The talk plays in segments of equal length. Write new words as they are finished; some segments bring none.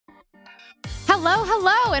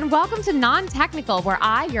Hello, and welcome to Non-Technical, where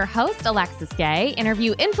I, your host, Alexis Gay,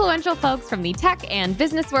 interview influential folks from the tech and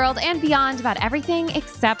business world and beyond about everything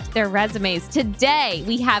except their resumes. Today,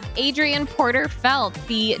 we have Adrienne Porter-Felt,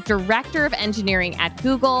 the Director of Engineering at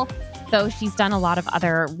Google, though she's done a lot of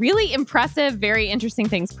other really impressive, very interesting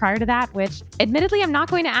things prior to that, which admittedly, I'm not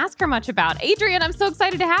going to ask her much about. Adrienne, I'm so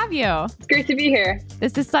excited to have you. It's great to be here.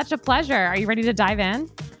 This is such a pleasure. Are you ready to dive in?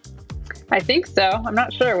 I think so. I'm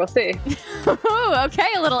not sure. We'll see. Okay,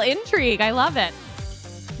 a little intrigue. I love it.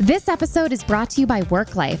 This episode is brought to you by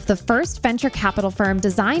WorkLife, the first venture capital firm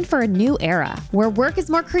designed for a new era, where work is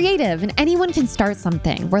more creative and anyone can start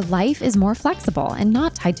something, where life is more flexible and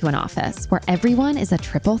not tied to an office, where everyone is a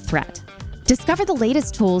triple threat. Discover the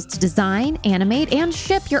latest tools to design, animate, and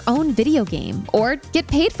ship your own video game, or get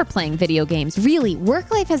paid for playing video games. Really,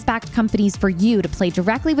 WorkLife has backed companies for you to play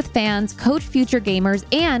directly with fans, coach future gamers,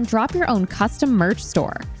 and drop your own custom merch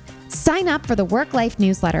store. Sign up for the WorkLife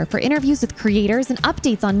newsletter for interviews with creators and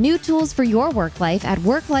updates on new tools for your work life at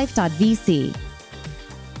worklife.vc.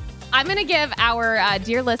 I'm going to give our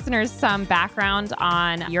dear listeners some background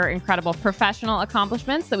on your incredible professional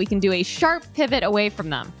accomplishments so we can do a sharp pivot away from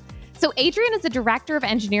them. So Adrienne is the Director of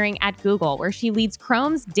Engineering at Google, where she leads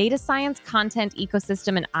Chrome's data science, content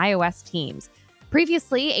ecosystem, and iOS teams.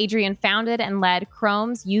 Previously, Adrienne founded and led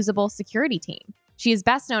Chrome's usable security team. She is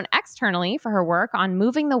best known externally for her work on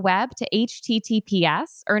moving the web to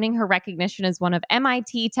HTTPS, earning her recognition as one of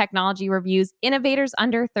MIT Technology Review's Innovators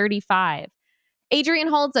Under 35. Adrienne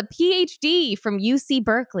holds a PhD from UC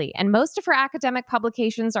Berkeley, and most of her academic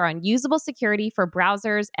publications are on usable security for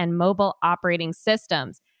browsers and mobile operating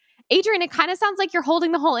systems. Adrienne, it kind of sounds like you're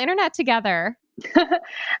holding the whole internet together.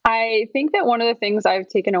 I think that one of the things I've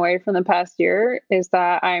taken away from the past year is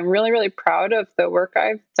that I'm really, really proud of the work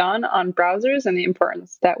I've done on browsers and the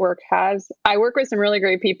importance that work has. I work with some really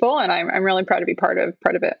great people, and I'm really proud to be part of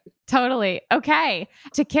it. Totally. Okay.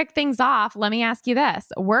 To kick things off, let me ask you this.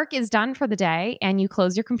 Work is done for the day and you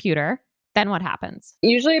close your computer. Then what happens?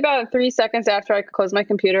 Usually about 3 seconds after I close my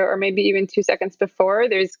computer, or maybe even 2 seconds before,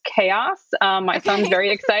 there's chaos. My son's very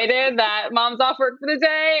excited that mom's off work for the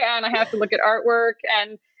day and I have to look at artwork,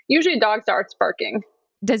 and usually a dog starts barking.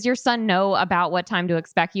 Does your son know about what time to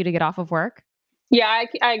expect you to get off of work? Yeah,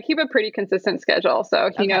 I keep a pretty consistent schedule.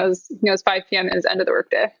 So he knows 5 p.m. is end of the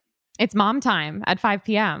workday. It's mom time at 5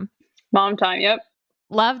 p.m. Mom time, yep.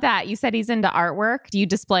 Love that. You said he's into artwork. Do you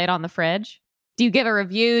display it on the fridge? Do you give a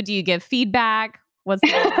review? Do you give feedback? What's the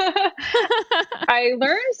I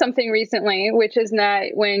learned something recently, which is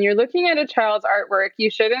that when you're looking at a child's artwork, you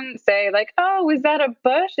shouldn't say like, oh, is that a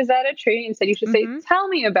bush? Is that a tree? Instead, you should say, tell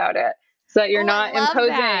me about it. So that you're not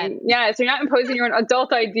imposing. Yeah, so you're not imposing your own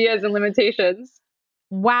adult ideas and limitations.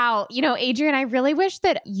 Wow. You know, Adrienne, I really wish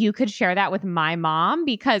that you could share that with my mom,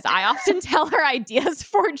 because I often tell her ideas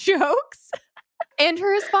for jokes. And her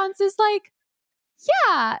response is like,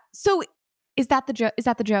 yeah, so is that the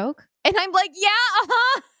joke? And I'm like, yeah,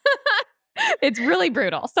 uh-huh. It's really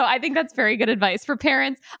brutal. So I think that's very good advice for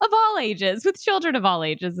parents of all ages, with children of all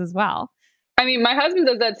ages as well. I mean, my husband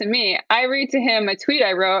does that to me. I read to him a tweet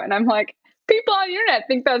I wrote and I'm like, people on the internet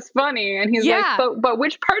think that's funny. And he's like, but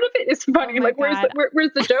which part of it is funny? Oh like,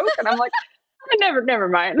 where's the joke? And I'm like, never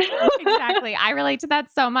mind. Exactly. I relate to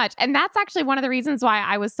that so much. And that's actually one of the reasons why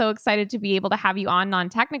I was so excited to be able to have you on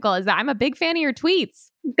Non-Technical, is that I'm a big fan of your tweets.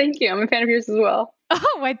 Thank you. I'm a fan of yours as well.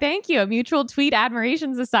 Oh, why, thank you. A mutual tweet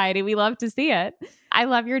admiration society. We love to see it. I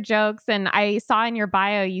love your jokes. And I saw in your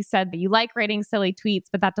bio, you said that you like writing silly tweets,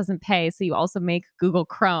 but that doesn't pay. So you also make Google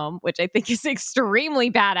Chrome, which I think is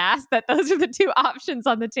extremely badass, that those are the two options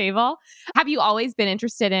on the table. Have you always been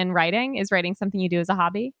interested in writing? Is writing something you do as a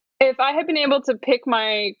hobby? If I had been able to pick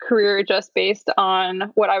my career just based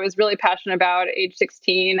on what I was really passionate about at age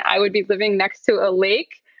 16, I would be living next to a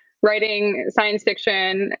lake, writing science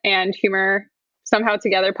fiction and humor somehow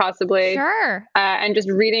together, possibly. Sure. And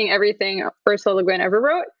just reading everything Ursula Le Guin ever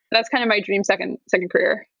wrote. That's kind of my dream second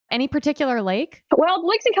career. Any particular lake? Well, the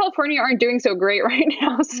lakes in California aren't doing so great right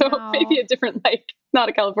now. So maybe a different lake, not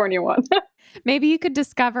a California one. Maybe you could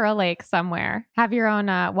discover a lake somewhere. Have your own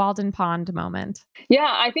Walden Pond moment.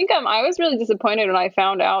 Yeah, I think I was really disappointed when I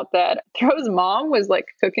found out that Thero's mom was like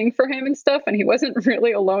cooking for him and stuff, and he wasn't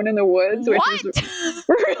really alone in the woods, which is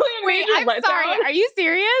really Wait, I'm sorry. Are you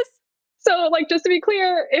serious? So, like, just to be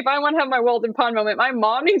clear, if I want to have my Walden Pond moment, my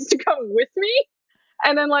mom needs to come with me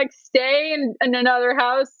and then like stay in another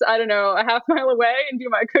house, I don't know, a half mile away and do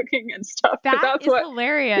my cooking and stuff. That's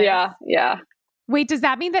hilarious. Yeah. Wait, does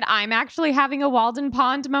that mean that I'm actually having a Walden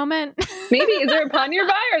Pond moment? Maybe. Is there a pond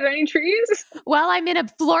nearby? Are there any trees? Well, I'm in a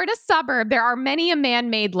Florida suburb. There are many a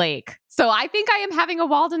man-made lake. So I think I am having a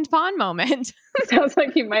Walden Pond moment. Sounds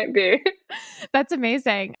like you might be. That's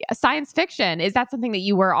amazing. Science fiction, is that something that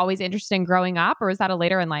you were always interested in growing up, or is that a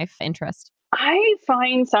later in life interest? I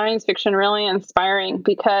find science fiction really inspiring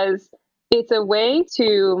because it's a way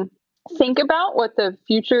to think about what the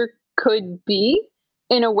future could be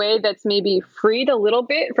in a way that's maybe freed a little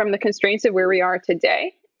bit from the constraints of where we are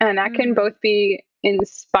today. And that can both be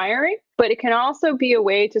inspiring, but it can also be a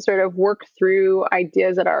way to sort of work through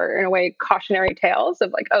ideas that are, in a way, cautionary tales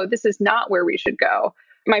of like, oh, this is not where we should go.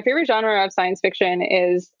 My favorite genre of science fiction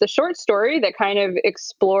is the short story that kind of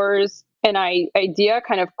explores an idea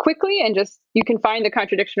kind of quickly, and just you can find the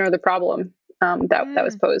contradiction or the problem that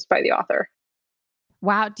was posed by the author.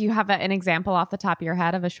 Wow. Do you have an example off the top of your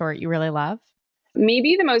head of a short you really love?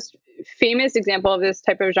 Maybe the most famous example of this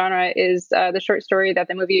type of genre is the short story that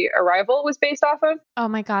the movie Arrival was based off of. Oh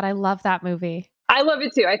my God, I love that movie. I love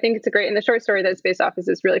it too. I think it's a great, and the short story that it's based off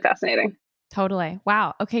is really fascinating. Totally.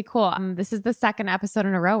 Wow. Okay, cool. This is the second episode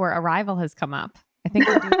in a row where Arrival has come up. I think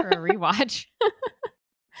we're due for a rewatch.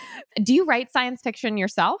 Do you write science fiction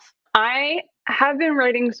yourself? I have been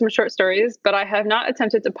writing some short stories, but I have not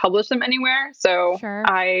attempted to publish them anywhere. So sure.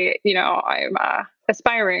 I'm a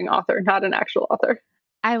aspiring author, not an actual author.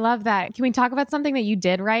 I love that. Can we talk about something that you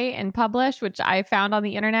did write and publish, which I found on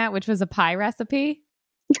the internet, which was a pie recipe?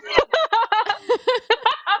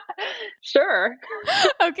 Sure.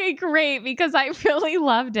 Okay, great. Because I really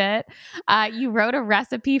loved it. You wrote a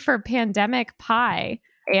recipe for pandemic pie.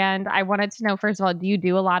 And I wanted to know, first of all, do you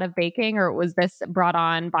do a lot of baking, or was this brought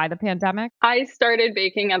on by the pandemic? I started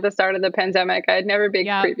baking at the start of the pandemic. I had never baked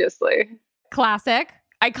previously. Classic.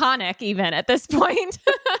 Iconic even at this point.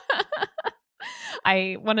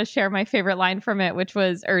 I want to share my favorite line from it,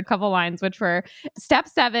 or a couple lines, which were, step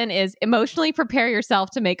 7 is emotionally prepare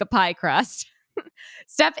yourself to make a pie crust.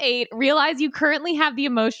 Step 8, realize you currently have the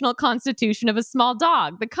emotional constitution of a small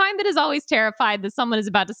dog, the kind that is always terrified that someone is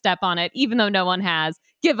about to step on it, even though no one has.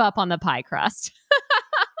 Give up on the pie crust.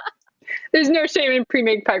 There's no shame in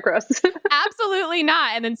pre-made pie crusts. Absolutely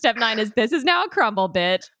not. And then step 9 is, this is now a crumble,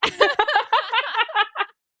 bitch.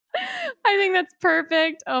 I think that's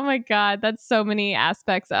perfect. Oh my God. That's so many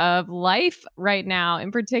aspects of life right now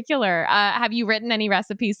in particular. Have you written any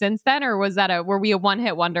recipes since then, or were we a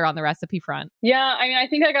one-hit wonder on the recipe front? Yeah. I mean, I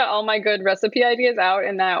think I got all my good recipe ideas out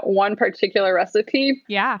in that one particular recipe.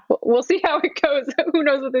 Yeah. We'll see how it goes. Who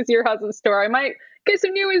knows what this year has in store? I might get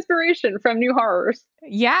some new inspiration from new horrors.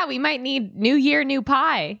 Yeah. We might need new year, new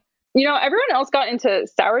pie. Everyone else got into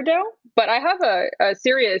sourdough, but I have a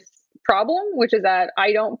serious problem, which is that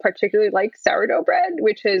I don't particularly like sourdough bread,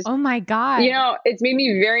 which is, oh my God, it's made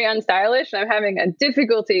me very unstylish, and I'm having a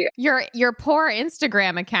difficulty. Your poor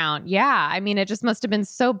Instagram account. Yeah. I mean, it just must have been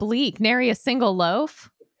so bleak. Nary a single loaf.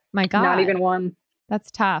 My God. Not even one. That's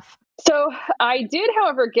tough. So I did,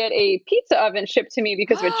 however, get a pizza oven shipped to me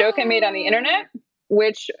because of a joke I made on the internet,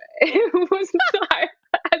 which has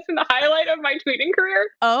been the highlight of my tweeting career.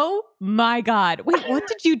 Oh my God. Wait, what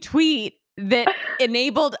did you tweet that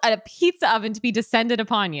enabled a pizza oven to be descended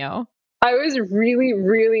upon you? I was really,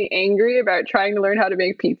 really angry about trying to learn how to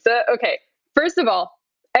make pizza. Okay, first of all,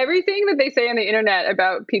 everything that they say on the internet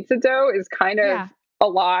about pizza dough is kind of a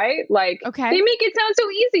lie. Like, they make it sound so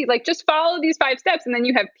easy. Like, just follow these 5 steps and then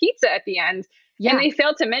you have pizza at the end. Yeah. And they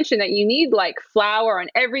failed to mention that you need like flour on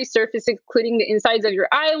every surface, including the insides of your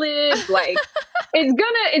eyelids. Like, it's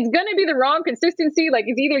gonna be the wrong consistency. Like,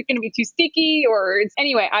 it's either gonna be too sticky or it's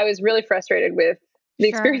anyway. I was really frustrated with the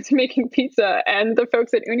experience of making pizza, and the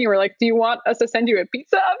folks at Uni were like, "Do you want us to send you a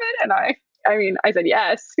pizza oven?" And I said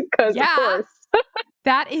yes, because of course.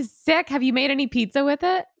 That is sick. Have you made any pizza with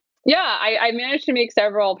it? Yeah, I managed to make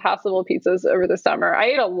several passable pizzas over the summer. I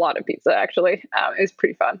ate a lot of pizza, actually. It was a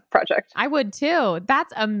pretty fun project. I would too.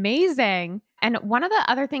 That's amazing. And one of the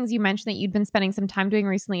other things you mentioned that you'd been spending some time doing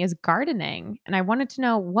recently is gardening. And I wanted to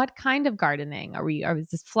know, what kind of gardening? Is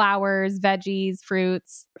this flowers, veggies,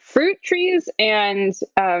 fruits? Fruit trees and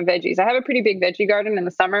veggies. I have a pretty big veggie garden in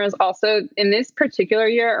the summers. Also, in this particular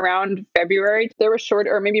year, around February, there was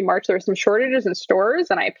maybe March, there were some shortages in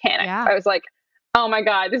stores, and I panicked. Yeah. I was like, oh my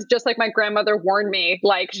God, this is just like my grandmother warned me.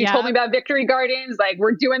 Like, she told me about Victory Gardens. Like,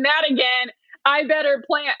 we're doing that again. I better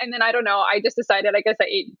plant. And then I don't know. I just decided, I guess I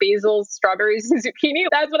ate basil, strawberries, and zucchini.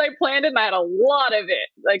 That's what I planted. And I had a lot of it,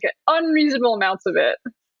 like unreasonable amounts of it.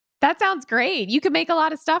 That sounds great. You could make a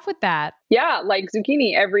lot of stuff with that. Yeah, like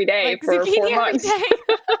zucchini every day for 4 months.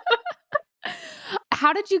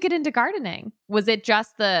 How did you get into gardening? Was it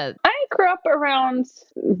just I grew up around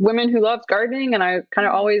women who loved gardening, and I kind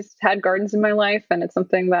of always had gardens in my life, and it's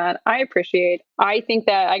something that I appreciate. I think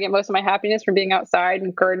that I get most of my happiness from being outside,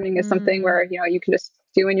 and gardening is something where, you can just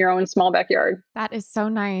do in your own small backyard. That is so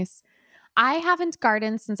nice. I haven't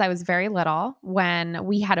gardened since I was very little, when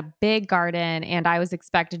we had a big garden and I was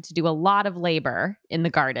expected to do a lot of labor in the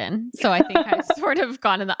garden. So I think I've sort of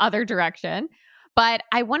gone in the other direction. But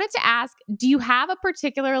I wanted to ask, do you have a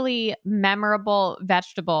particularly memorable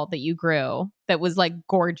vegetable that you grew that was like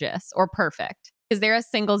gorgeous or perfect? Is there a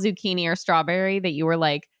single zucchini or strawberry that you were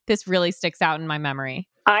like, this really sticks out in my memory?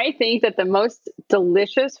 I think that the most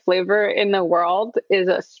delicious flavor in the world is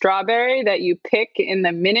a strawberry that you pick in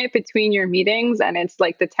the minute between your meetings, and it's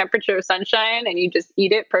like the temperature of sunshine, and you just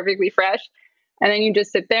eat it perfectly fresh. And then you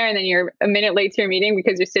just sit there, and then you're a minute late to your meeting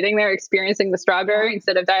because you're sitting there experiencing the strawberry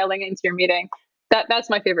instead of dialing into your meeting. That's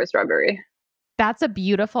my favorite strawberry. That's a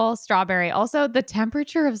beautiful strawberry. Also, the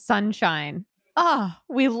temperature of sunshine. Oh,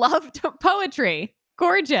 we loved poetry.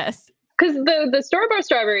 Gorgeous. Because the store-bought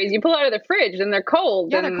strawberries you pull out of the fridge and they're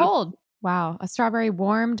cold. Yeah, they're cold. Wow. A strawberry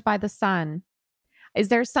warmed by the sun. Is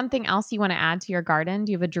there something else you want to add to your garden?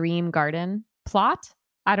 Do you have a dream garden plot?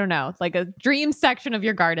 I don't know, like a dream section of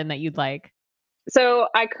your garden that you'd like. So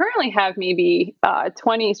I currently have maybe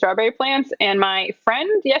 20 strawberry plants. And my friend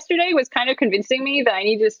yesterday was kind of convincing me that I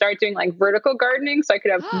needed to start doing like vertical gardening so I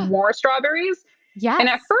could have more strawberries. Yes. And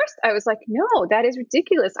at first I was like, no, that is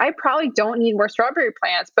ridiculous. I probably don't need more strawberry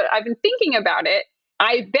plants, but I've been thinking about it.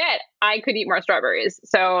 I bet I could eat more strawberries.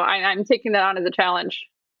 So I'm taking that on as a challenge.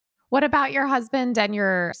 What about your husband and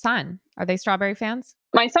your son? Are they strawberry fans?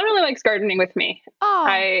 My son really likes gardening with me. Oh.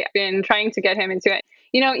 I've been trying to get him into it.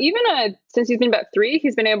 Even since he's been about 3,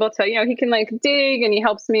 he's been able to, he can like dig and he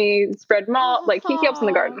helps me spread mulch. Like he helps in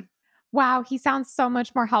the garden. Wow. He sounds so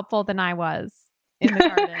much more helpful than I was in the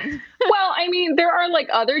garden. Well, I mean, there are like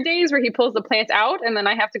other days where he pulls the plants out and then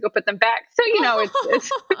I have to go put them back. So,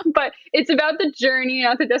 it's but it's about the journey,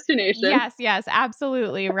 not the destination. Yes,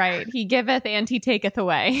 absolutely right. He giveth and he taketh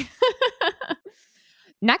away.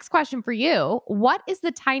 Next question for you. What is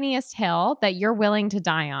the tiniest hill that you're willing to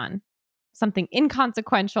die on? Something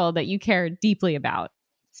inconsequential that you care deeply about.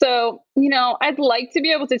 So, I'd like to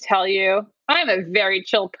be able to tell you I'm a very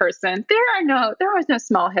chill person. There are no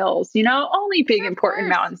small hills, only big, important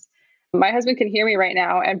mountains. My husband can hear me right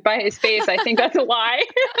now, and by his face, I think that's a lie.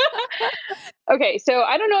 Okay, so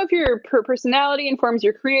I don't know if your personality informs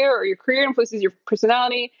your career or your career influences your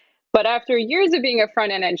personality, but after years of being a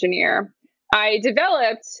front-end engineer, I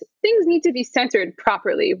developed things need to be centered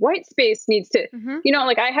properly. White space needs to,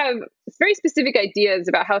 I have very specific ideas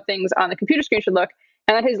about how things on the computer screen should look,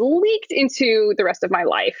 and that has leaked into the rest of my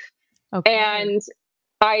life. Okay. And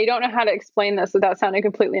I don't know how to explain this without sounding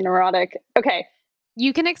completely neurotic. Okay.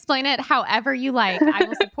 You can explain it however you like. I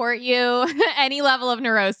will support you. Any level of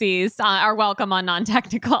neuroses are welcome on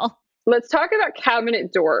non-technical. Let's talk about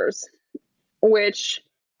cabinet doors, which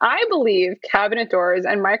I believe cabinet doors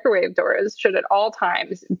and microwave doors should at all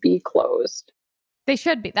times be closed. They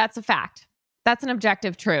should be. That's a fact. That's an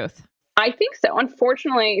objective truth. I think so.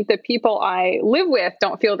 Unfortunately, the people I live with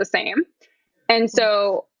don't feel the same. And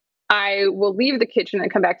so I will leave the kitchen and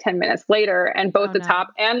come back 10 minutes later, and both top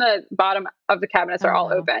and the bottom of the cabinets are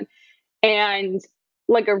all open. And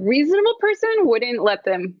like a reasonable person wouldn't let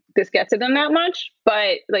this get to them that much.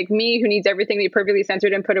 But like me, who needs everything to be perfectly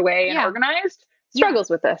centered and put away and organized, struggles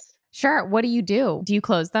with this. Sure. What do? Do you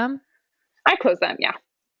close them? I close them. Yeah.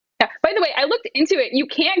 By the way, I looked into it. You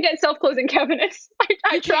can't get self-closing cabinets.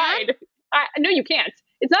 I tried. No, you can't.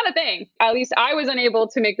 It's not a thing. At least I was unable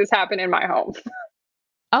to make this happen in my home.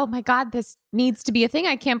 Oh my God, this needs to be a thing.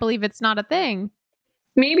 I can't believe it's not a thing.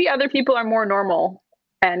 Maybe other people are more normal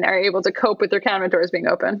and are able to cope with their cabinet doors being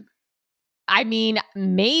open. I mean,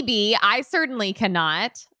 maybe. I certainly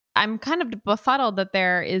cannot. I'm kind of befuddled that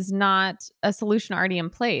there is not a solution already in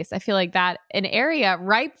place. I feel like that an area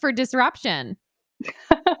ripe for disruption.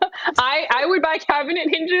 I would buy cabinet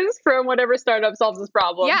hinges from whatever startup solves this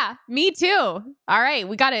problem. Yeah, me too. All right,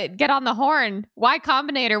 we got to get on the horn. Y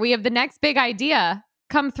Combinator, we have the next big idea.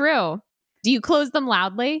 Come through. Do you close them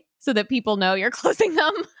loudly so that people know you're closing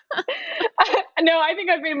them? No, I think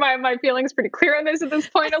I've made my feelings pretty clear on this at this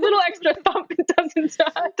point. A little extra thump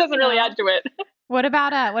doesn't really add to it. What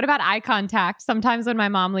about eye contact? Sometimes when my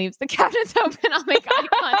mom leaves the cabinets open, I'll make eye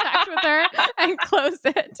contact with her and close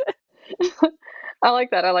it. I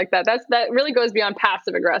like that. That really goes beyond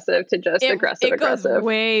passive aggressive to just aggressive aggressive. It goes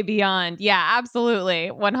way beyond. Yeah,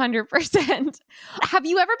 absolutely. 100%. Have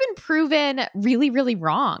you ever been proven really, really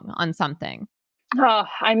wrong on something?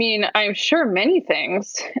 I mean, I'm sure many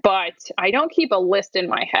things, but I don't keep a list in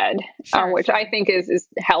my head, which I think is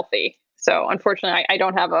healthy. So unfortunately, I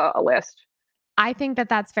don't have a list. I think that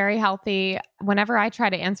that's very healthy. Whenever I try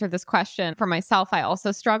to answer this question for myself, I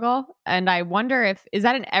also struggle. And I wonder is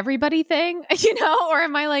that an everybody thing, or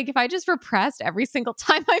am I like, if I just repressed every single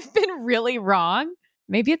time I've been really wrong,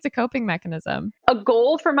 maybe it's a coping mechanism. A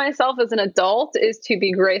goal for myself as an adult is to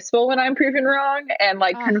be graceful when I'm proven wrong and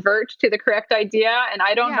convert to the correct idea. And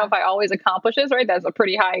I don't know if I always accomplish this, right? That's a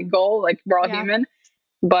pretty high goal. Like, we're all human,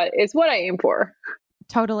 but it's what I aim for.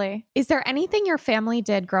 Totally. Is there anything your family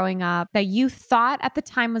did growing up that you thought at the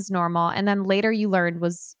time was normal and then later you learned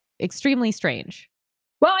was extremely strange?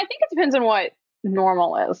 Well, I think it depends on what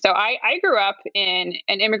normal is. So I grew up in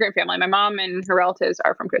an immigrant family. My mom and her relatives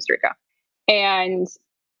are from Costa Rica, and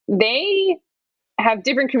they have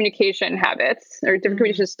different communication habits or different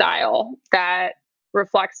communication style that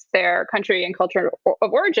reflects their country and culture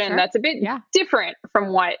of origin. Sure. That's a bit different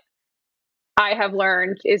from what I have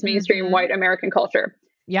learned is mainstream white American culture.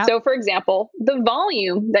 Yep. So, for example, the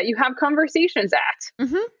volume that you have conversations at,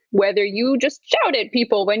 whether you just shout at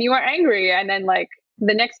people when you are angry and then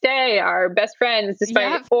the next day are best friends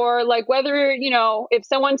despite, or whether, if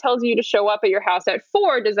someone tells you to show up at your house at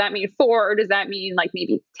 4, does that mean 4 or does that mean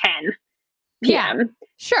maybe 10 p.m.? Yeah,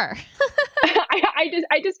 sure.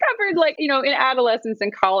 I discovered in adolescence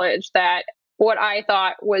and college that what I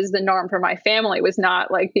thought was the norm for my family was not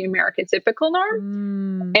the American typical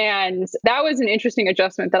norm. And that was an interesting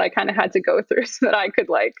adjustment that I kind of had to go through so that I could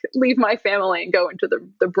leave my family and go into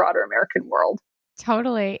the broader American world.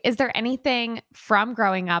 Totally. Is there anything from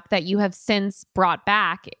growing up that you have since brought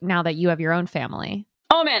back now that you have your own family?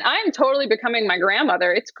 Oh man, I'm totally becoming my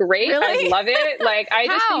grandmother. It's great. Really? I love it. I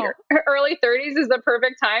just think early 30s is the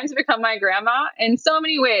perfect time to become my grandma in so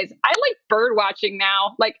many ways. I like bird watching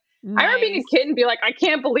now. Nice. I remember being a kid and be like, I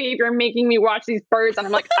can't believe you're making me watch these birds. And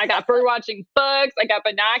I'm like, I got bird watching books. I got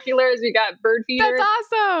binoculars. We got bird feeders.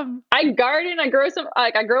 That's awesome. I garden. I grow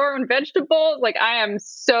I grow our own vegetables. I am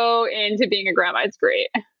so into being a grandma. It's great.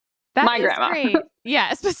 My grandma. Great.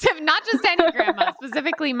 Yeah. Not just any grandma,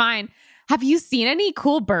 specifically mine. Have you seen any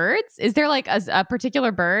cool birds? Is there a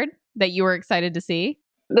particular bird that you were excited to see?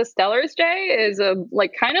 The Steller's jay is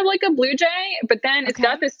kind of like a blue jay, but then it's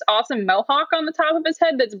got this awesome mohawk on the top of his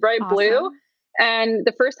head that's bright blue. And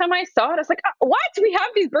the first time I saw it, I was like, what? We have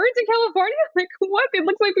these birds in California? What? It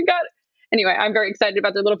looks like we got... Anyway, I'm very excited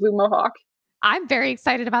about their little blue mohawk. I'm very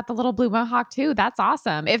excited about the little blue mohawk too. That's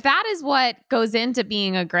awesome. If that is what goes into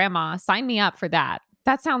being a grandma, sign me up for that.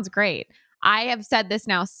 That sounds great. I have said this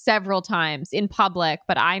now several times in public,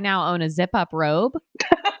 but I now own a zip-up robe.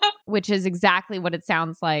 Which is exactly what it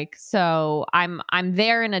sounds like. So I'm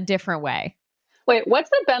there in a different way. Wait, what's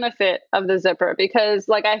the benefit of the zipper? Because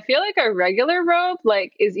I feel like a regular robe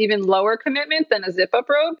is even lower commitment than a zip-up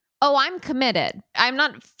robe. Oh, I'm committed. I'm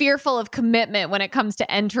not fearful of commitment when it comes to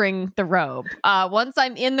entering the robe. Once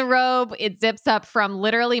I'm in the robe, it zips up from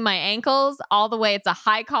literally my ankles all the way. It's a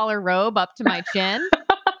high collar robe up to my chin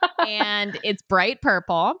and it's bright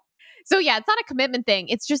purple. So yeah, it's not a commitment thing.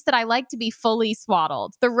 It's just that I like to be fully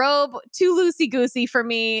swaddled. The robe, too loosey-goosey for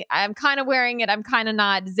me. I'm kind of wearing it. I'm kind of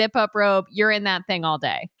not. Zip-up robe, you're in that thing all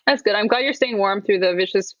day. That's good. I'm glad you're staying warm through the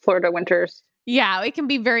vicious Florida winters. Yeah, it can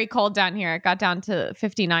be very cold down here. It got down to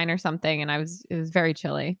 59 or something, and it was very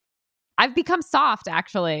chilly. I've become soft,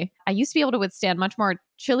 actually. I used to be able to withstand much more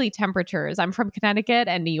chilly temperatures. I'm from Connecticut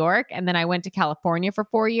and New York, and then I went to California for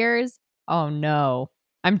 4 years. Oh no,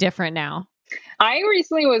 I'm different now. I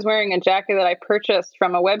recently was wearing a jacket that I purchased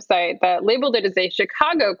from a website that labeled it as a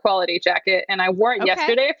Chicago quality jacket. And I wore it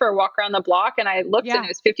yesterday for a walk around the block. And I looked and it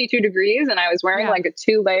was 52 degrees and I was wearing a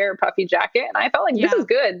 2-layer puffy jacket. And I felt like this is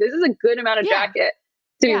good. This is a good amount of jacket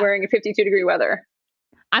to be wearing in 52 degree weather.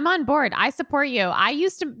 I'm on board. I support you. I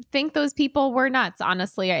used to think those people were nuts,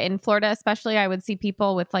 honestly. In Florida, especially, I would see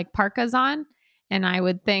people with parkas on and I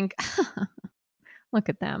would think... Look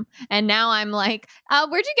at them. And now I'm like,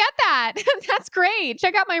 where'd you get that? That's great.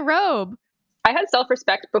 Check out my robe. I had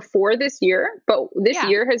self-respect before this year, but this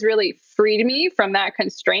year has really freed me from that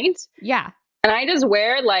constraint. Yeah. And I just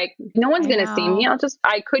wear no one's going to see me.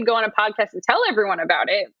 I could go on a podcast and tell everyone about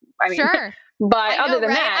it. I mean, sure. But other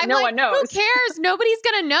than that, no one knows. Who cares? Nobody's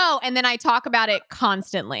going to know. And then I talk about it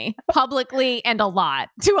constantly, publicly, and a lot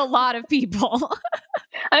to a lot of people.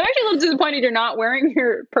 I'm actually a little disappointed you're not wearing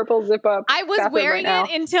your purple zip up. I was wearing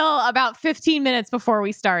it until about 15 minutes before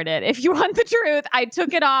we started. If you want the truth, I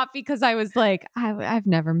took it off because I was like, I've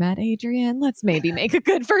never met Adrienne. Let's maybe make a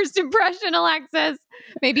good first impression, Alexis.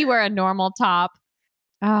 Maybe wear a normal top.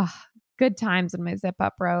 Oh, good times in my zip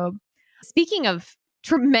up robe. Speaking of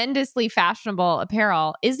tremendously fashionable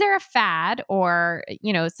apparel, is there a fad or,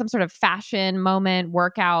 some sort of fashion moment,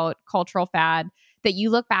 workout, cultural fad that you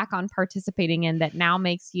look back on participating in that now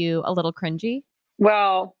makes you a little cringy?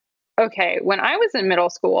 Well, okay. When I was in middle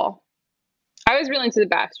school, I was really into the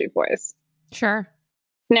Backstreet Boys. Sure.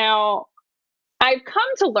 Now, I've come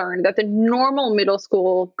to learn that the normal middle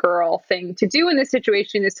school girl thing to do in this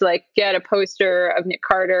situation is to like get a poster of Nick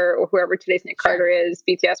Carter or whoever today's Nick Carter is,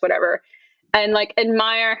 BTS, whatever, and like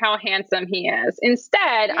admire how handsome he is.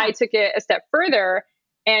 Instead, I took it a step further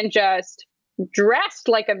and just dressed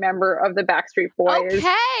like a member of the Backstreet Boys.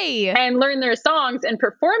 Okay. And learn their songs and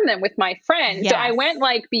perform them with my friends. Yes. So I went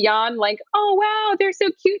like beyond like, oh, wow, they're so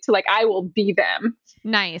cute to like, I will be them.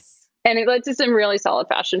 Nice. And it led to some really solid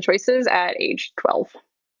fashion choices at age 12.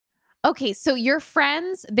 Okay. So your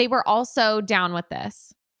friends, they were also down with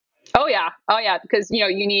this. Oh, yeah. Oh, yeah. Because, you know,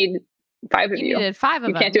 you need 5 of you. You needed 5 of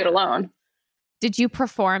them. You can't do it alone. Did you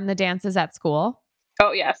perform the dances at school?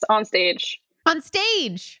 Oh, yes. On stage. On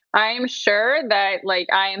stage. I'm sure that like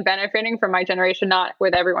I am benefiting from my generation, not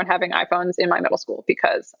with everyone having iPhones in my middle school,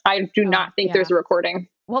 because I do not think there's a recording.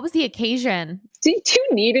 What was the occasion? Do you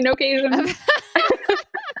need an occasion?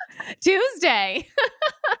 Tuesday.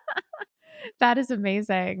 That is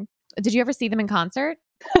amazing. Did you ever see them in concert?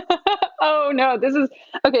 Oh, no. This is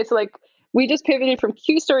okay. So like we just pivoted from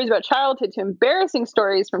cute stories about childhood to embarrassing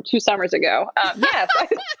stories from 2 summers ago. Yes, I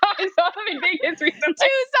saw them in Vegas recently. 2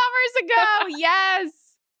 summers ago. Yes.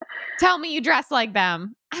 Tell me you dressed like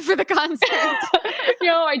them for the concert.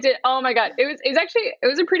 No, I did. Oh my God. It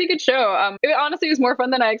was a pretty good show. It honestly was more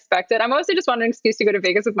fun than I expected. I mostly just wanted an excuse to go to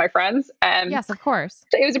Vegas with my friends. And yes, of course.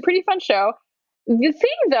 it was a pretty fun show. The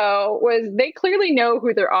thing though, was they clearly know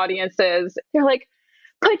who their audience is. They're like,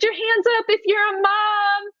 put your hands up if you're a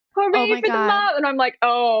mom. Hooray for the mom. And I'm like,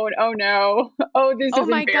 oh no. Oh, this is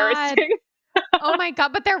embarrassing. Oh my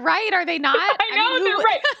God. But they're right. Are they not? I know they're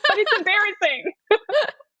right, but it's embarrassing.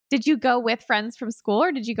 Did you go with friends from school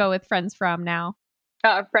or did you go with friends from now?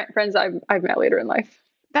 Friends I've met later in life.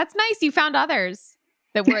 That's nice. You found others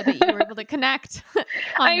that you were able to connect.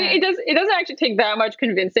 I mean, it doesn't actually take that much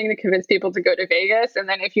convincing to convince people to go to Vegas. And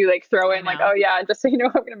then if you like throw in like, oh yeah, just so you know,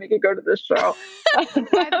 I'm going to make you go to this show.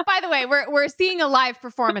 by the way, we're seeing a live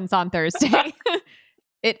performance on Thursday.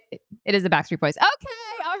 It is the Backstreet Boys.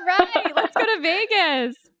 Okay. All right. Let's go to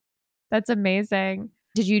Vegas. That's amazing.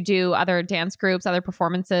 Did you do other dance groups, other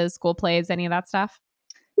performances, school plays, any of that stuff?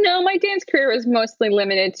 No, my dance career was mostly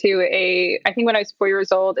limited to I think when I was 4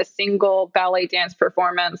 years old, a single ballet dance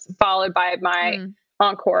performance followed by my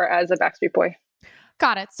encore as a Backstreet Boy.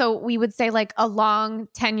 Got it. So we would say like a long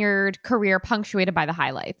tenured career punctuated by the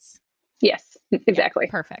highlights. Yes, exactly.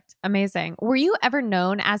 Perfect. Amazing. Were you ever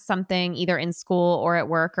known as something either in school or at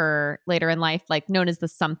work or later in life, like known as the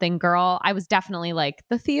something girl? I was definitely like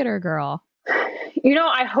the theater girl. You know,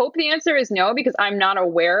 I hope the answer is no, because I'm not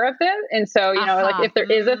aware of it. And so, you know, like if there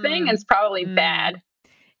is a thing, it's probably bad.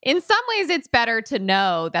 In some ways, it's better to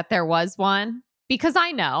know that there was one because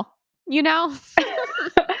I know, you know?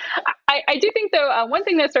 I do think, though, one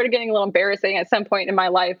thing that started getting a little embarrassing at some point in my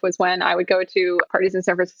life was when I would go to parties in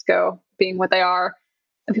San Francisco, being what they are.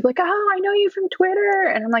 And people are like, oh, I know you from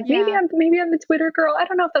Twitter. And I'm like, maybe I'm the Twitter girl. I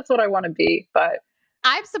don't know if that's what I want to be, but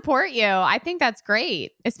I support you. I think that's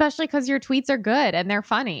great, especially because your tweets are good and they're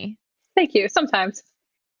funny. Thank you. Sometimes.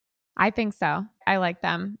 I think so. I like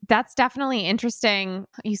them. That's definitely interesting.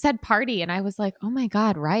 You said party and I was like, oh my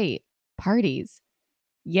God, right. Parties.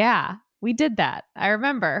 Yeah, we did that. I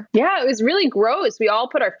remember. Yeah, it was really gross. We all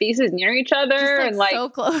put our faces near each other and like so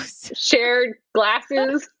close. Shared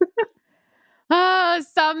glasses. Oh,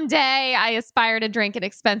 someday I aspire to drink an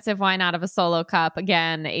expensive wine out of a Solo cup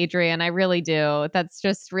again, Adrienne. I really do. That's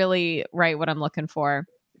just really right what I'm looking for.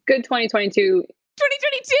 Good 2022.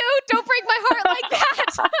 2022. Don't break my heart like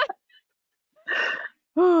that.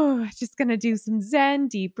 Oh, just going to do some Zen,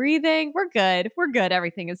 deep breathing. We're good. We're good.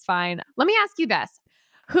 Everything is fine. Let me ask you this.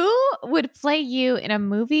 Who would play you in a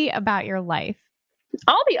movie about your life?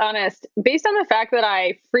 I'll be honest. Based on the fact that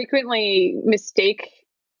I frequently mistake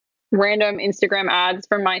random Instagram ads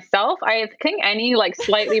for myself, I think any like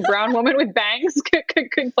slightly brown woman with bangs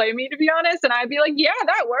could play me, to be honest. And I'd be like, yeah,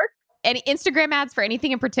 that worked. Any Instagram ads for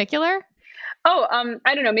anything in particular? Oh,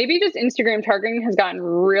 I don't know. Maybe just Instagram targeting has gotten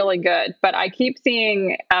really good, but I keep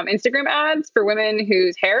seeing Instagram ads for women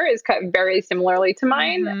whose hair is cut very similarly to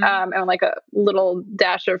mine, and like a little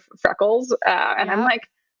dash of freckles. And I'm like,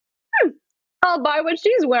 I'll buy what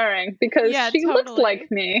she's wearing because she looks like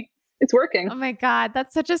me. It's working. Oh my God,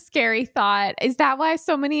 that's such a scary thought. Is that why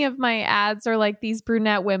so many of my ads are like these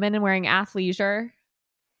brunette women and wearing athleisure?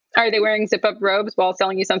 Are they wearing zip-up robes while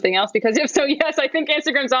selling you something else? Because if so, yes, I think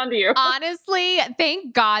Instagram's onto you. Honestly,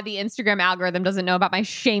 thank God the Instagram algorithm doesn't know about my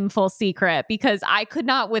shameful secret, because I could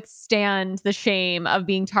not withstand the shame of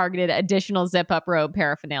being targeted additional zip-up robe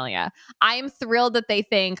paraphernalia. I am thrilled that they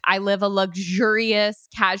think I live a luxurious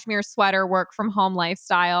cashmere sweater, work from home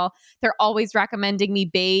lifestyle. They're always recommending me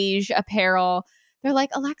beige apparel. They're like,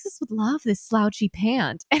 Alexis would love this slouchy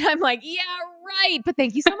pant. And I'm like, yeah, right. But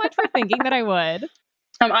thank you so much for thinking that I would.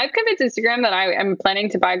 I've convinced Instagram that I am planning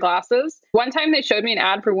to buy glasses. One time they showed me an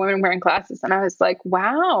ad for women wearing glasses, and I was like,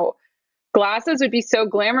 wow, glasses would be so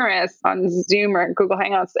glamorous on Zoom or Google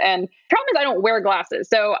Hangouts. And the problem is I don't wear glasses.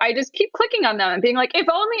 So I just keep clicking on them and being like, if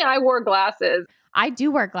only I wore glasses. I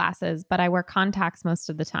do wear glasses, but I wear contacts most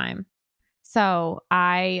of the time. So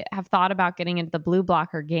I have thought about getting into the blue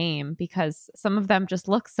blocker game because some of them just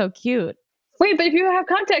look so cute. Wait, but if you have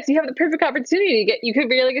contacts, you have the perfect opportunity to you could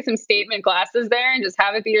really get some statement glasses there and just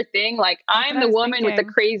have it be your thing. Like, I'm the woman with the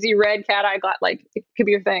crazy red cat eye glass. Like, it could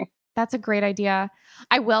be your thing. That's a great idea.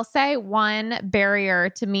 I will say one barrier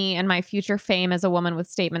to me and my future fame as a woman with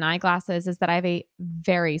statement eyeglasses is that I have a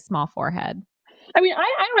very small forehead. I mean,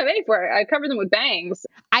 I don't have any forehead. I cover them with bangs.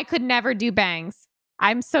 I could never do bangs.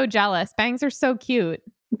 I'm so jealous. Bangs are so cute.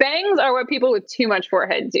 Bangs are what people with too much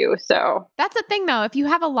forehead do. So that's the thing, though. If you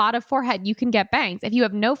have a lot of forehead, you can get bangs. If you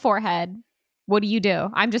have no forehead, what do?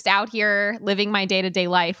 I'm just out here living my day-to-day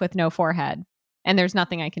life with no forehead. And there's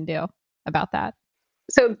nothing I can do about that.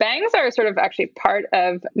 So bangs are sort of actually part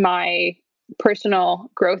of my personal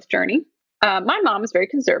growth journey. My mom is very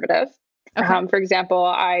conservative. Okay. For example,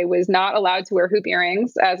 I was not allowed to wear hoop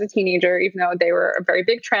earrings as a teenager, even though they were a very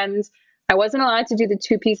big trend. I wasn't allowed to do the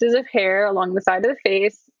 2 pieces of hair along the side of the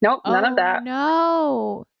face. Nope, none of that.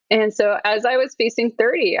 No. And so as I was facing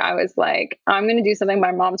 30, I was like, I'm going to do something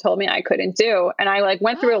my mom told me I couldn't do. And I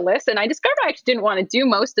went through a list and I discovered I actually didn't want to do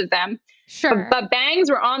most of them. Sure. But bangs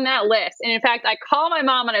were on that list. And in fact, I called my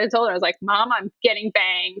mom and I told her, I was like, Mom, I'm getting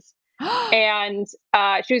bangs. And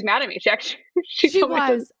she was mad at me. She actually, she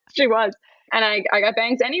was. And I got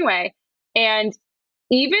bangs anyway. And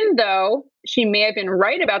even though she may have been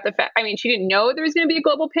right about the fact, I mean, she didn't know there was going to be a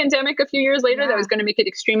global pandemic a few years later that was going to make it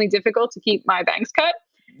extremely difficult to keep my bangs cut.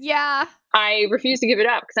 Yeah. I refuse to give it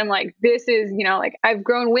up because I'm like, this is, I've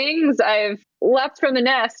grown wings. I've leapt from the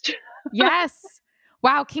nest. Yes.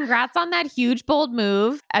 Wow. Congrats on that huge, bold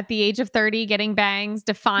move at the age of 30, getting bangs,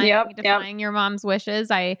 defying your mom's wishes.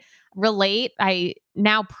 I relate. I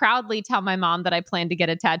now proudly tell my mom that I plan to get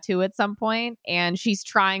a tattoo at some point, and she's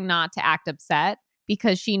trying not to act upset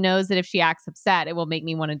because she knows that if she acts upset, it will make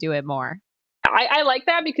me want to do it more. I like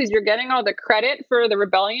that because you're getting all the credit for the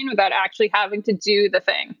rebellion without actually having to do the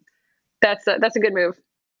thing. That's a good move.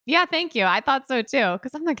 Yeah, thank you. I thought so too,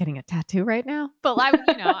 because I'm not getting a tattoo right now. But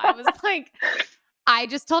I was like, I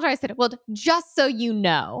just told her, I said, well, just so you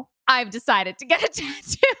know, I've decided to get a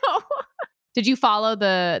tattoo. Did you follow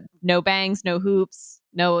the no bangs, no hoops,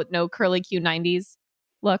 no curly Q 90s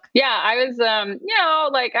look? Yeah, I was, I'm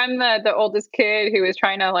the oldest kid who was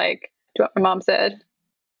trying to do what my mom said.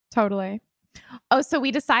 Totally. Oh, so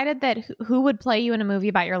we decided that who would play you in a movie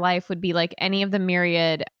about your life would be any of the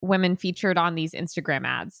myriad women featured on these Instagram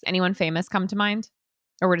ads. Anyone famous come to mind?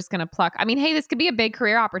 Or we're just going to pluck. I mean, hey, this could be a big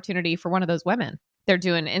career opportunity for one of those women. They're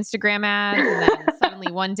doing Instagram ads and then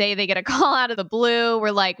suddenly one day they get a call out of the blue.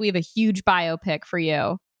 We're like, we have a huge biopic for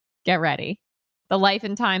you. Get ready. The life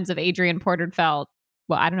and times of Adrian Porterfeld.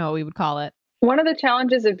 Well, I don't know what we would call it. One of the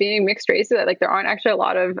challenges of being mixed race is that there aren't actually a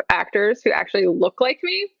lot of actors who actually look like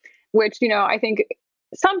me, which, I think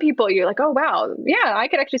some people you're like, oh, wow. Yeah, I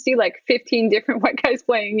could actually see 15 different white guys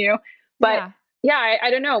playing you. But I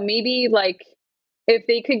don't know. Maybe if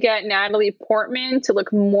they could get Natalie Portman to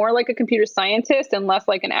look more like a computer scientist and less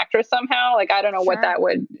like an actress somehow, I don't know what that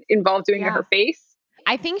would involve doing to her face.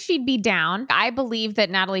 I think she'd be down. I believe that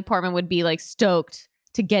Natalie Portman would be stoked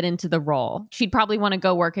to get into the role. She'd probably want to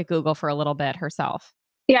go work at Google for a little bit herself.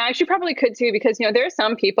 Yeah, she probably could too, because, there are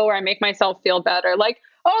some people where I make myself feel better.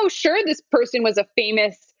 Oh, sure, this person was a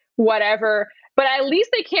famous whatever, but at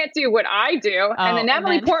least they can't do what I do. Oh, and then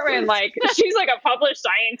Natalie Portman, she's a published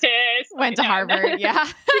scientist. Went to Harvard, yeah.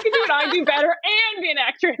 She can do what I do better and be an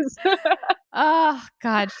actress. Oh,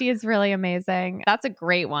 God, she is really amazing. That's a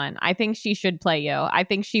great one. I think she should play you. I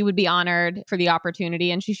think she would be honored for the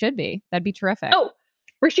opportunity, and she should be. That'd be terrific. Oh,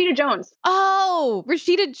 Rashida Jones. Oh,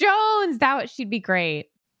 Rashida Jones. She'd be great.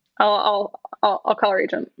 I'll call her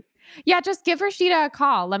agent. Yeah, just give Rashida a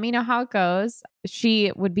call. Let me know how it goes.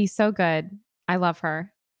 She would be so good. I love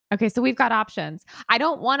her. Okay, so we've got options. I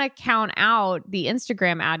don't want to count out the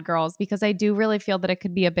Instagram ad girls because I do really feel that it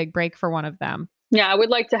could be a big break for one of them. Yeah, I would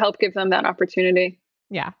like to help give them that opportunity.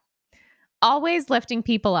 Yeah. Always lifting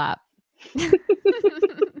people up.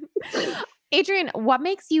 Adrienne, what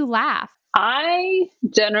makes you laugh? I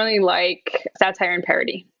generally like satire and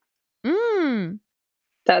parody.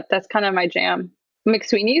 That's kind of my jam.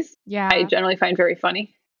 McSweeney's, I generally find very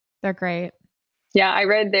funny. They're great. Yeah, I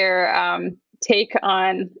read their take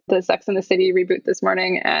on the Sex and the City reboot this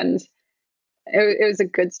morning, and it was a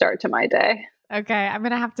good start to my day. Okay, I'm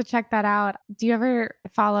going to have to check that out. Do you ever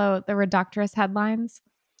follow the Reductress headlines?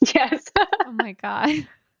 Yes. Oh my God.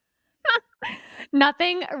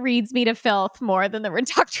 Nothing reads me to filth more than the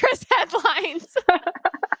Reductress headlines.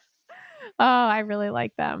 Oh, I really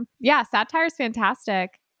like them. Yeah, satire is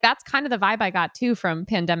fantastic. That's kind of the vibe I got too from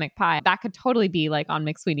Pandemic Pie. That could totally be like on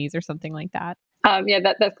McSweeney's or something like that. Yeah,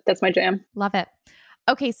 that's my jam. Love it.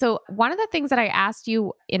 Okay, so one of the things that I asked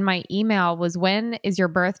you in my email was, when is your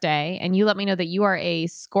birthday? And you let me know that you are a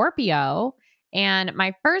Scorpio. And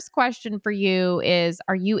my first question for you is,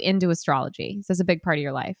 are you into astrology? Is this a big part of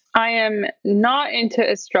your life? I am not into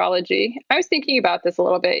astrology. I was thinking about this a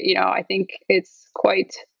little bit. I think it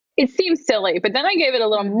seems silly, but then I gave it a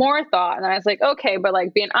little more thought, and I was like, okay, but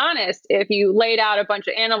like, being honest, if you laid out a bunch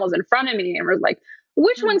of animals in front of me and were like,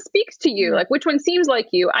 which one speaks to you? Like, which one seems like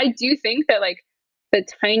you? I do think that like the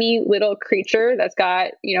tiny little creature that's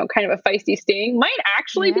got, kind of a feisty sting might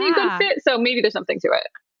actually be a good fit. So maybe there's something to it.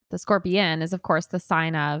 The Scorpion is, of course, the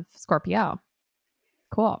sign of Scorpio.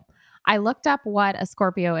 Cool. I looked up what a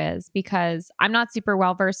Scorpio is because I'm not super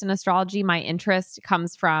well versed in astrology. My interest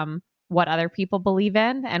comes from what other people believe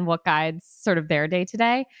in and what guides sort of their day to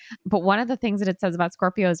day. But one of the things that it says about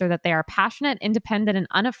Scorpios are that they are passionate, independent, and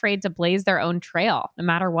unafraid to blaze their own trail, no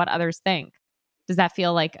matter what others think. Does that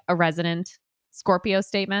feel like a resonant Scorpio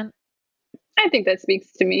statement? I think that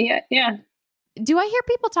speaks to me. Yeah. Do I hear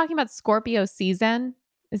people talking about Scorpio season?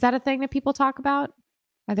 Is that a thing that people talk about?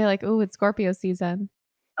 Are they like, oh, it's Scorpio season?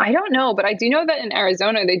 I don't know, but I do know that in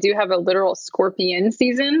Arizona, they do have a literal scorpion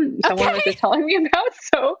season. Someone was just telling me about.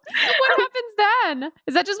 So what happens then?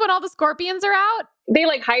 Is that just when all the scorpions are out? They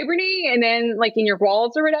like hibernate, and then like in your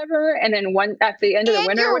walls or whatever. And then at the end of the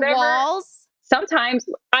winter or whatever. Walls? Sometimes,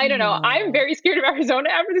 I don't know. I'm very scared of Arizona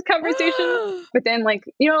after this conversation. But then like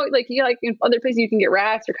in other places you can get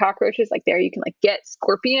rats or cockroaches. Like there you can like get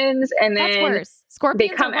scorpions, and then that's worse. Scorpions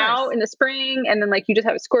they come out in the spring, and then like you just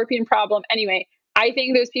have a scorpion problem. Anyway, I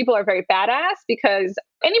think those people are very badass, because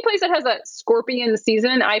any place that has a scorpion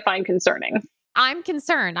season, I find concerning. I'm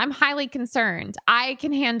concerned. I'm highly concerned. I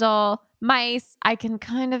can handle mice. I can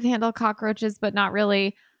kind of handle cockroaches, but not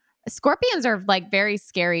really. Scorpions are like very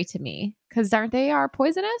scary to me because they are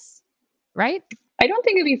poisonous, right? I don't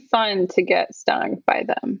think it'd be fun to get stung by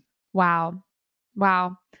them. Wow.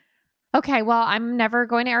 Okay, well, I'm never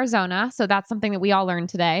going to Arizona, so that's something that we all learned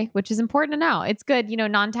today, which is important to know. It's good,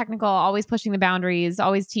 non-technical, always pushing the boundaries,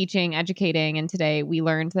 always teaching, educating, and today we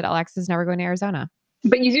learned that Alexa's never going to Arizona.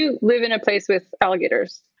 But you do live in a place with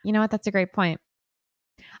alligators. You know what? That's a great point.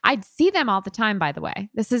 I'd see them all the time, by the way.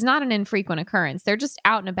 This is not an infrequent occurrence. They're just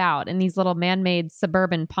out and about in these little man-made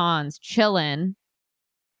suburban ponds, chilling.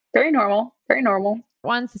 Very normal. Very normal.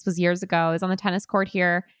 Once, this was years ago, I was on the tennis court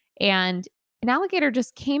here, and an alligator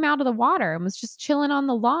just came out of the water and was just chilling on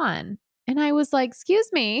the lawn. And I was like, excuse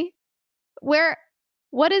me,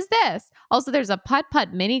 what is this? Also, there's a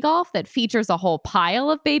putt-putt mini golf that features a whole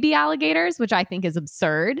pile of baby alligators, which I think is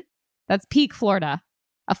absurd. That's peak Florida.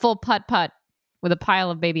 A full putt-putt with a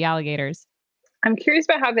pile of baby alligators. I'm curious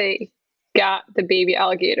about how they got the baby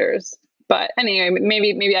alligators. But anyway,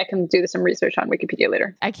 maybe I can do some research on Wikipedia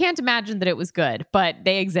later. I can't imagine that it was good, but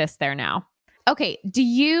they exist there now. Okay, do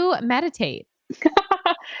you meditate?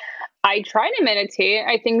 I try to meditate.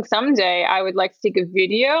 I think someday I would like to take a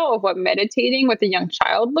video of what meditating with a young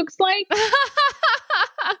child looks like.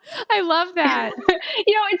 I love that.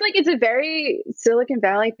 It's a very Silicon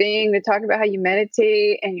Valley thing to talk about how you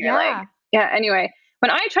meditate, and you're like, yeah, anyway. When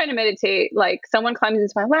I try to meditate, like someone climbs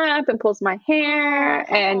into my lap and pulls my hair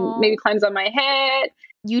and maybe climbs on my head.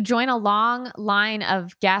 You join a long line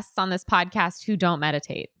of guests on this podcast who don't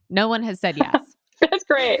meditate. No one has said yes. That's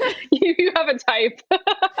great. You have a type.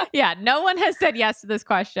 Yeah, no one has said yes to this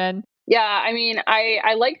question. Yeah, I mean,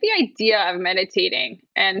 I like the idea of meditating.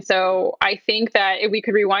 And so I think that if we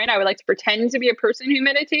could rewind, I would like to pretend to be a person who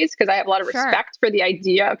meditates, because I have a lot of respect for the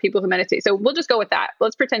idea of people who meditate. So we'll just go with that.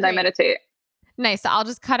 Let's pretend I meditate. Nice. I'll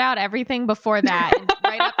just cut out everything before that and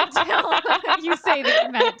right up until you say that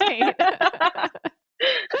you meditate.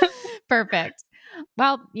 Perfect.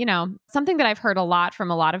 Well, something that I've heard a lot from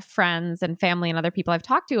a lot of friends and family and other people I've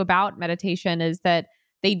talked to about meditation is that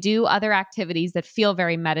they do other activities that feel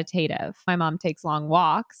very meditative. My mom takes long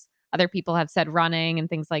walks. Other people have said running and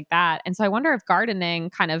things like that. And so I wonder if gardening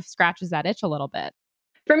kind of scratches that itch a little bit.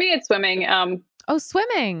 For me, it's swimming. Oh,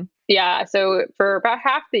 swimming. Yeah. So for about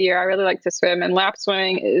half the year, I really like to swim, and lap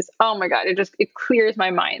swimming is, oh my God, it clears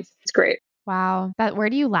my mind. It's great. Wow. Where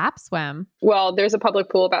do you lap swim? Well, there's a public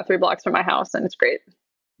pool about 3 blocks from my house, and it's great.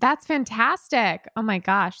 That's fantastic. Oh my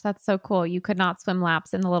gosh, that's so cool. You could not swim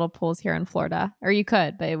laps in the little pools here in Florida, or you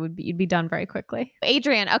could, but you'd be done very quickly.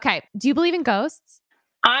 Adrienne, okay, do you believe in ghosts?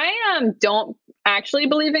 I don't actually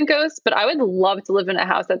believe in ghosts, but I would love to live in a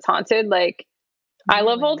house that's haunted. Like, I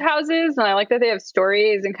love old houses, and I like that they have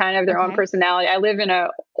stories and kind of their own personality. I live in an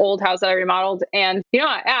old house that I remodeled, and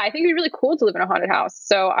I think it'd be really cool to live in a haunted house.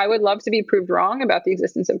 So I would love to be proved wrong about the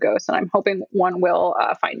existence of ghosts, and I'm hoping one will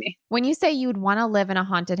find me. When you say you'd want to live in a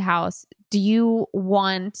haunted house, do you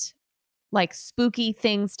want like spooky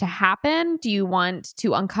things to happen? Do you want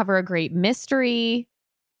to uncover a great mystery?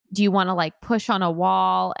 Do you want to like push on a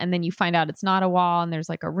wall and then you find out it's not a wall and there's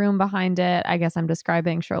like a room behind it? I guess I'm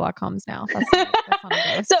describing Sherlock Holmes now. That's not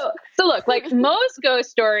a ghost. So look, like most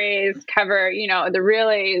ghost stories cover, the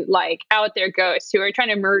really like out there ghosts who are trying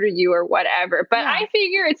to murder you or whatever. But I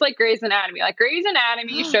figure it's like Grey's Anatomy. Like Grey's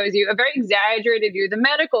Anatomy shows you a very exaggerated view of the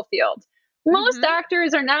medical field. Most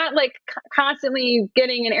doctors are not like constantly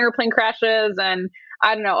getting in airplane crashes and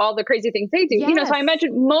I don't know, all the crazy things they do. Yes. So I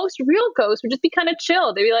imagine most real ghosts would just be kind of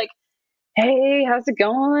chill. They'd be like, hey, how's it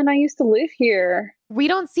going? I used to live here. We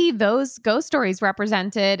don't see those ghost stories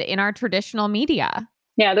represented in our traditional media.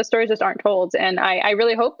 Yeah, those stories just aren't told. And I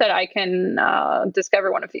really hope that I can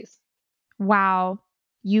discover one of these. Wow.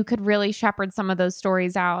 You could really shepherd some of those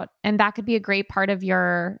stories out. And that could be a great part of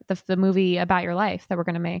the movie about your life that we're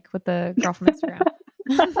going to make with the girl from Instagram.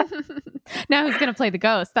 Now who's going to play the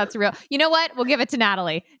ghost? That's real. You know what? We'll give it to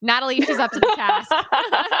Natalie. Natalie, she's up to the task.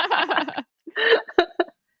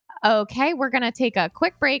 Okay, we're going to take a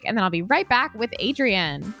quick break and then I'll be right back with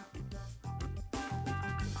Adrienne.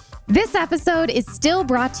 This episode is still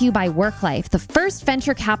brought to you by WorkLife, the first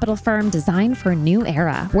venture capital firm designed for a new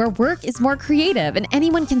era, where work is more creative and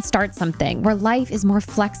anyone can start something, where life is more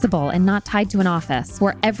flexible and not tied to an office,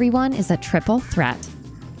 where everyone is a triple threat.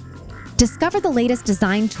 Discover the latest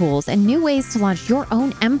design tools and new ways to launch your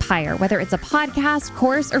own empire, whether it's a podcast,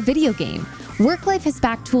 course, or video game. WorkLife has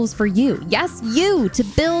backed tools for you, yes, you, to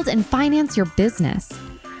build and finance your business.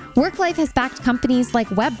 WorkLife has backed companies like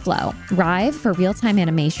Webflow, Rive for real-time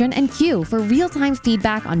animation, and Q for real-time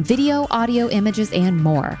feedback on video, audio, images, and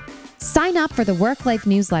more. Sign up for the WorkLife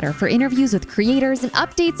newsletter for interviews with creators and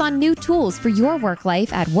updates on new tools for your work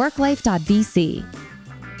life at worklife.vc.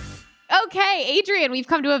 Okay, Adrienne, we've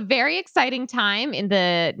come to a very exciting time in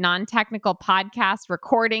the non-technical podcast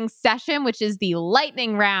recording session, which is the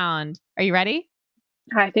lightning round. Are you ready?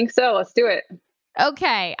 I think so. Let's do it.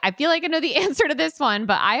 Okay. I feel like I know the answer to this one,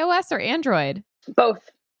 but iOS or Android? Both.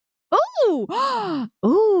 Ooh.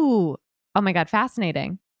 Ooh. Oh my God.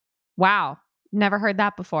 Fascinating. Wow. Never heard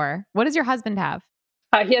that before. What does your husband have?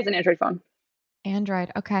 He has an Android phone.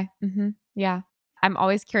 Android. Okay. Yeah. I'm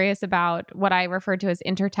always curious about what I refer to as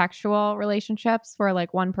intertextual relationships, where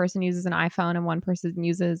like one person uses an iPhone and one person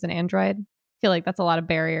uses an Android. I feel like that's a lot of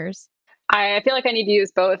barriers. I feel like I need to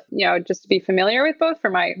use both, just to be familiar with both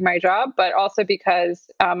for my job, but also because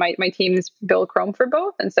my teams build Chrome for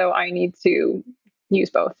both. And so I need to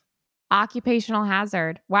use both. Occupational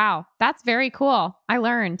hazard. Wow. That's very cool. I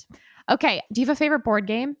learned. Okay. Do you have a favorite board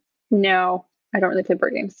game? No, I don't really play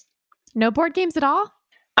board games. No board games at all?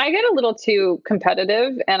 I get a little too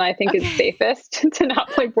competitive, and I think it's safest to not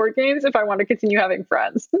play board games if I want to continue having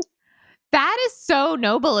friends. That is so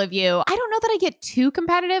noble of you. I don't know that I get too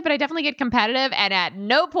competitive, but I definitely get competitive. And at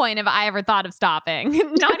no point have I ever thought of stopping.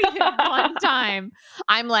 Not even one time.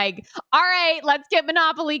 I'm like, all right, let's get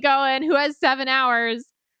Monopoly going. Who has 7 hours?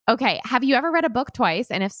 Okay. Have you ever read a book twice?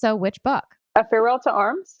 And if so, which book? A Farewell to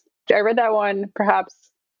Arms. I read that one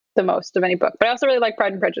perhaps the most of any book, but I also really like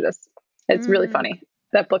Pride and Prejudice. It's really funny.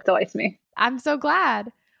 That book delights me. I'm so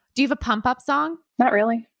glad. Do you have a pump up song? Not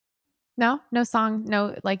really. No song.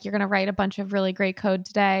 No, like you're going to write a bunch of really great code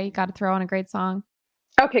today. You got to throw on a great song.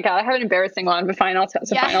 Okay, God, I have an embarrassing one, but fine. I'll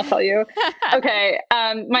tell you. Okay.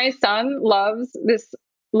 My son loves this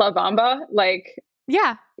La Bamba.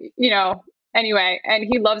 Anyway, and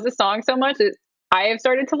he loves the song so much that I have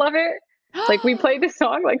started to love it. Like we played this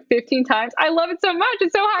song like 15 times. I love it so much.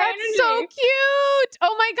 It's so high energy. That's so cute.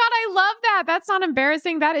 Oh my God. I love that. That's not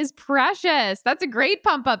embarrassing. That is precious. That's a great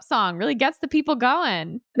pump up song. Really gets the people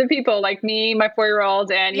going. The people like me, my 4-year-old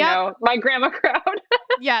and, my grandma crowd.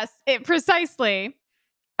 Yes, precisely.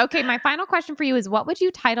 Okay. My final question for you is what would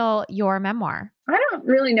you title your memoir? I don't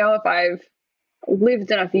really know if I've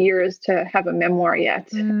lived enough years to have a memoir yet.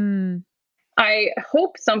 I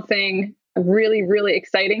hope something really, really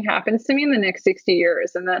exciting happens to me in the next 60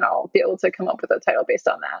 years, and then I'll be able to come up with a title based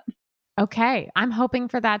on that. Okay. I'm hoping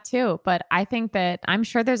for that too. But I think that I'm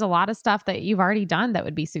sure there's a lot of stuff that you've already done that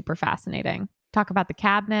would be super fascinating. Talk about the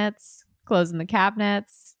cabinets, closing the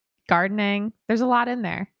cabinets, gardening. There's a lot in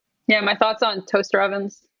there. Yeah. My thoughts on toaster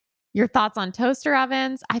ovens. Your thoughts on toaster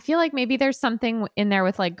ovens. I feel like maybe there's something in there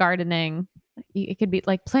with like gardening. It could be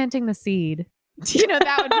like planting the seed.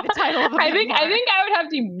 That would be the title of a I think I would have to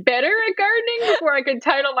be better at gardening before I could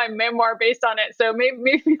title my memoir based on it. So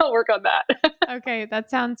maybe I'll work on that. Okay, that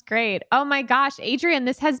sounds great. Oh my gosh, Adrienne,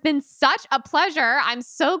 this has been such a pleasure. I'm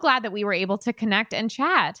so glad that we were able to connect and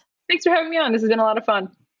chat. Thanks for having me on. This has been a lot of fun.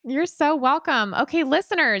 You're so welcome. Okay,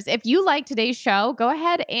 listeners, if you like today's show, go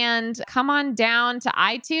ahead and come on down to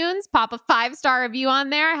iTunes, pop a 5-star review on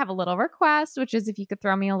there. I have a little request, which is if you could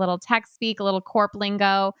throw me a little tech speak, a little corp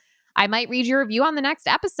lingo. I might read your review on the next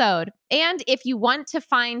episode. And if you want to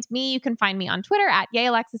find me, you can find me on Twitter at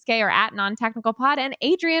YayAlexisGay or at NonTechnicalPod. And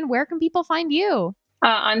Adrienne, where can people find you?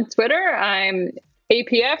 On Twitter, I'm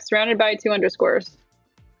APF surrounded by 2 underscores.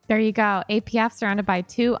 There you go. APF surrounded by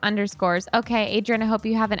 2 underscores. Okay, Adrienne, I hope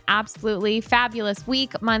you have an absolutely fabulous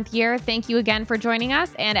week, month, year. Thank you again for joining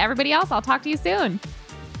us. And everybody else, I'll talk to you soon.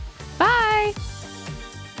 Bye.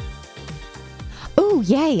 Ooh,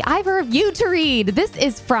 yay. I have a review to read. This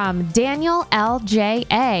is from Daniel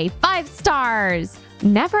LJA. 5 stars.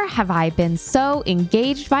 Never have I been so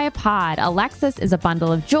engaged by a pod. Alexis is a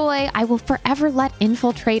bundle of joy. I will forever let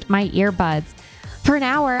infiltrate my earbuds. For an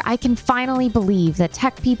hour, I can finally believe that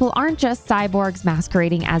tech people aren't just cyborgs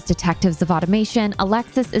masquerading as detectives of automation.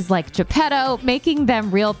 Alexis is like Geppetto, making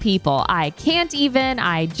them real people. I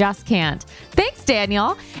just can't. Thanks,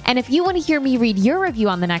 Daniel. And if you want to hear me read your review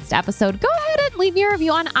on the next episode, go ahead and leave me a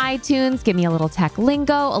review on iTunes. Give me a little tech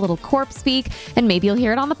lingo, a little corp speak, and maybe you'll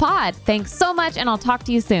hear it on the pod. Thanks so much, and I'll talk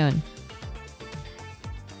to you soon.